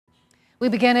We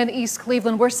begin in East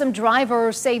Cleveland, where some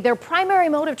drivers say their primary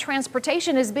mode of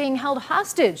transportation is being held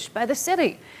hostage by the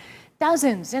city.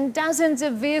 Dozens and dozens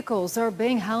of vehicles are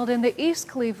being held in the East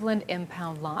Cleveland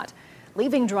impound lot,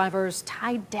 leaving drivers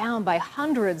tied down by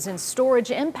hundreds in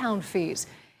storage impound fees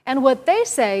and what they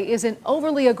say is an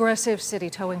overly aggressive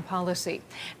city towing policy.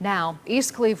 Now,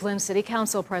 East Cleveland City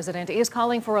Council President is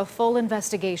calling for a full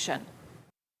investigation.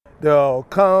 They'll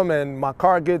come and my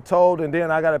car get towed and then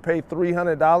I got to pay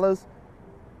 $300.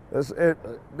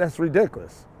 That's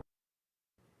ridiculous.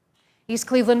 East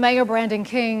Cleveland Mayor Brandon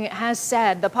King has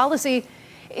said the policy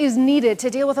is needed to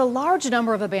deal with a large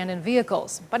number of abandoned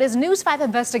vehicles. But as News 5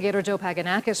 investigator Joe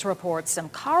Paganakis reports, some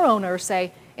car owners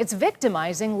say it's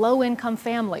victimizing low-income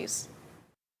families.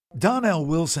 Donnell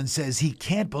Wilson says he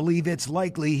can't believe it's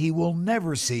likely he will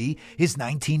never see his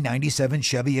 1997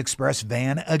 Chevy Express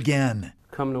van again.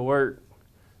 Coming to work,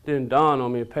 didn't dawn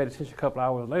on me. I paid attention a couple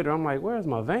hours later. I'm like, where's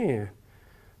my van?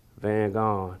 Van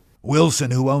gone. Wilson,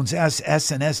 who owns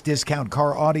SS&S Discount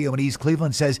Car Audio in East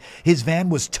Cleveland, says his van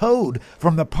was towed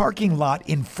from the parking lot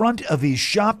in front of his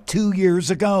shop 2 years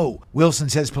ago. Wilson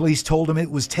says police told him it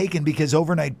was taken because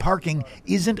overnight parking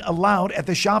isn't allowed at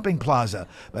the shopping plaza.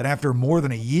 But after more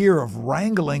than a year of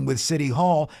wrangling with City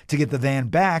Hall to get the van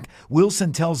back,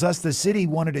 Wilson tells us the city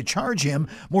wanted to charge him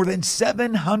more than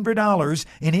 $700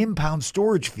 in impound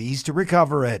storage fees to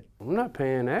recover it. I'm not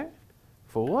paying that.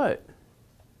 For what?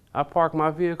 I park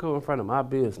my vehicle in front of my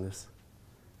business,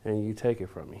 and you take it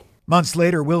from me. Months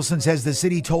later, Wilson says the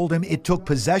city told him it took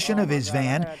possession of his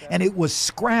van and it was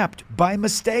scrapped by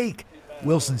mistake.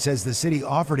 Wilson says the city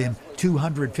offered him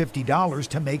 $250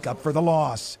 to make up for the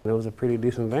loss. It was a pretty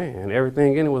decent van.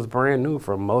 Everything in it was brand new,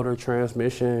 from motor,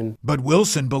 transmission. But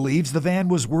Wilson believes the van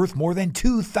was worth more than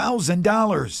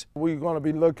 $2,000. We're going to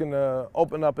be looking to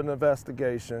open up an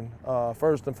investigation,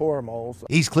 first and foremost.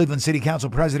 East Cleveland City Council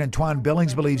President Twan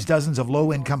Billings believes dozens of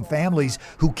low-income families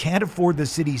who can't afford the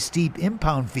city's steep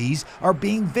impound fees are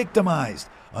being victimized,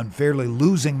 unfairly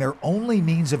losing their only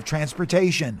means of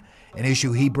transportation. An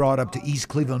issue he brought up to East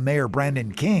Cleveland Mayor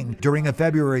Brandon King during a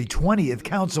February 20th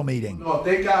council meeting. If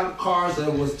they got cars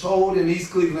that was towed in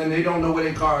East Cleveland, they don't know where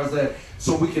their car is at,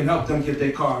 so we can help them get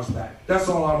their cars back. That's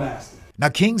all I'm asking. Now,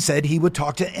 King said he would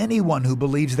talk to anyone who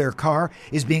believes their car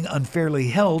is being unfairly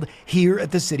held here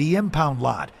at the city impound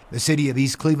lot. The city of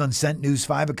East Cleveland sent News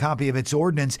 5 a copy of its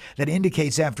ordinance that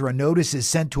indicates after a notice is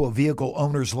sent to a vehicle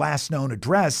owner's last known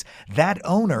address, that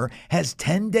owner has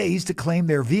 10 days to claim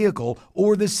their vehicle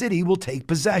or the city will take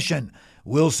possession.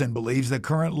 Wilson believes the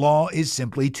current law is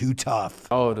simply too tough.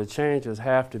 Oh, the changes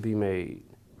have to be made.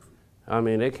 I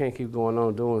mean, they can't keep going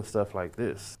on doing stuff like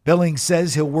this. Billings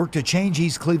says he'll work to change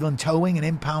East Cleveland towing and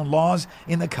impound laws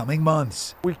in the coming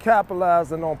months. We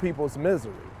capitalizing on people's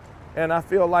misery, and I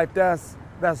feel like that's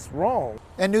wrong.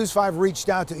 And News 5 reached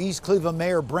out to East Cleveland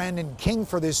Mayor Brandon King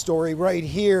for this story right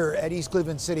here at East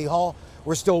Cleveland City Hall.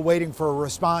 We're still waiting for a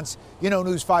response. You know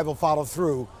News 5 will follow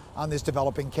through on this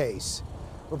developing case.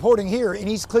 Reporting here in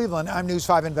East Cleveland, I'm News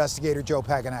 5 investigator Joe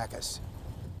Paganakis.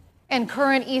 And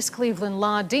current East Cleveland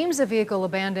law deems a vehicle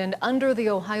abandoned under the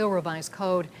Ohio Revised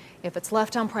Code if it's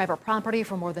left on private property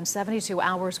for more than 72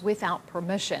 hours without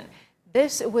permission.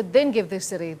 This would then give the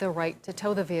city the right to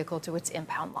tow the vehicle to its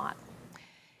impound lot.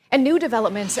 And new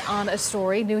developments on a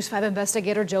story News 5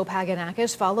 investigator Joe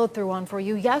Paganakis followed through on for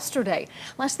you yesterday.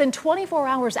 Less than 24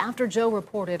 hours after Joe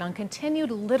reported on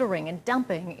continued littering and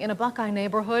dumping in a Buckeye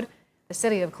neighborhood, the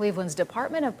City of Cleveland's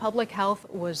Department of Public Health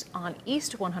was on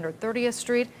East 130th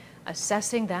Street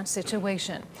assessing that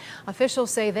situation. Officials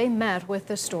say they met with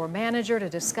the store manager to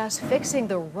discuss fixing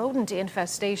the rodent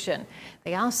infestation.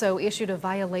 They also issued a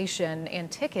violation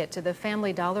and ticket to the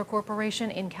Family Dollar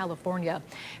Corporation in California.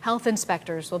 Health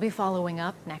inspectors will be following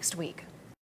up next week.